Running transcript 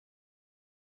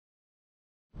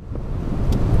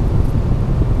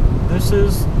this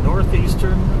is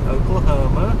northeastern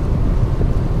Oklahoma.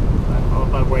 I'm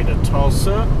on my way to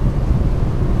Tulsa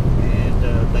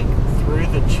and making through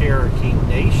the Cherokee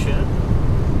Nation.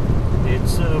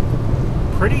 It's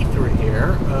pretty through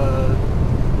here.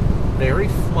 Very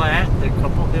flat. There are a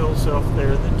couple hills off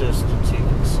there in the distance you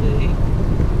can see.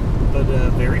 But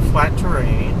very flat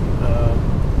terrain.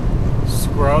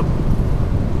 Scrub,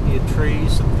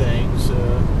 trees and things.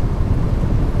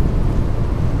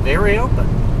 Very open.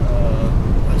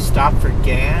 I stopped for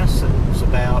gas, and it was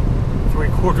about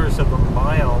 3/4 of a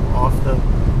mile off the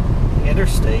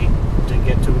interstate to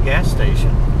get to a gas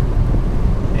station.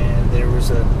 And there was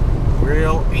a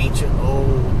real ancient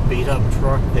old beat up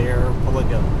truck there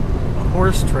pulling a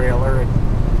horse trailer, and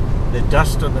the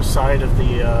dust on the side of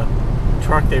the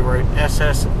truck, they wrote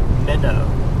SS Minnow.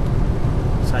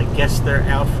 So I guess they're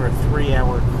out for a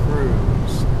 3-hour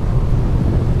cruise.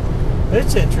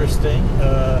 It's interesting.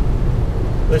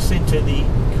 Listening to the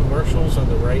commercials on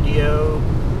the radio,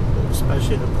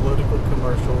 especially the political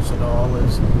commercials and all,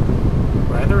 is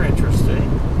rather interesting.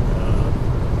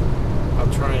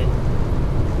 I'll try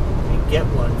and get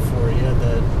one for you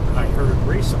that I heard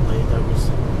recently that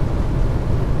was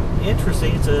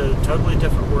interesting. It's a totally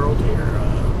different world here.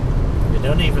 You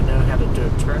don't even know how to do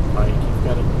a turnpike. You've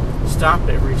got to stop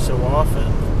every so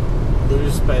often,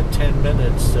 lose about 10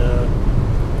 minutes to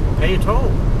pay a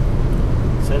toll.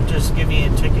 Instead of just giving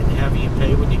you a ticket and having you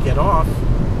pay when you get off,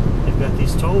 they've got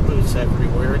these toll booths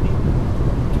everywhere, and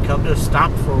you come to a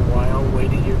stop for a while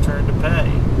waiting your turn to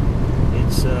pay.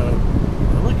 It's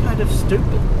really kind of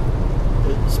stupid,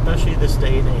 especially this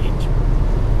day and age.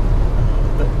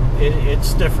 But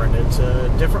it's different. It's a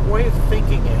different way of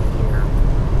thinking out here.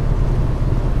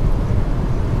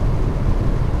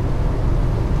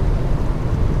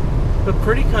 But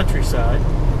pretty countryside.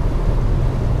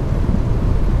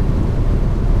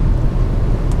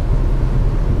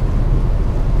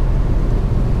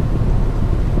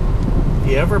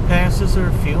 The overpasses are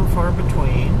few and far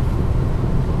between.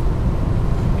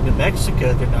 In New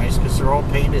Mexico, they're nice because they're all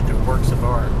painted. They're works of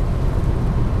art.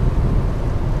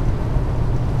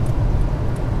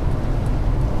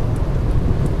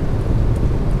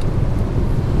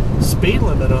 Speed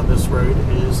limit on this road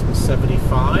is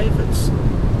 75. It's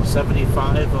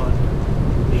 75 on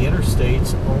the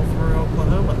interstates all through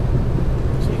Oklahoma.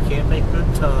 So you can't make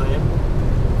good time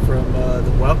from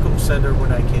the Welcome Center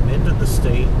when I came into the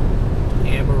state to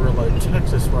Amarillo,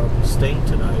 Texas, where I'll be staying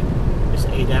tonight. It's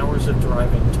 8 hours of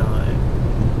driving time.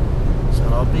 So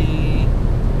I'll be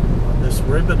on this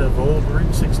ribbon of old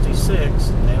Route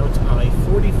 66. Now it's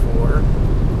I-44,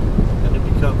 and it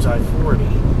becomes I-40.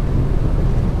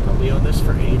 I'll be on this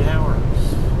for 8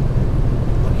 hours.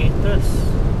 Looking at this.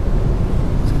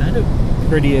 It's kind of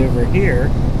pretty over here.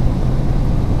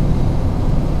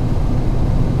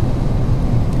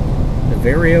 A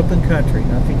very open country.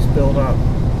 Nothing's built up.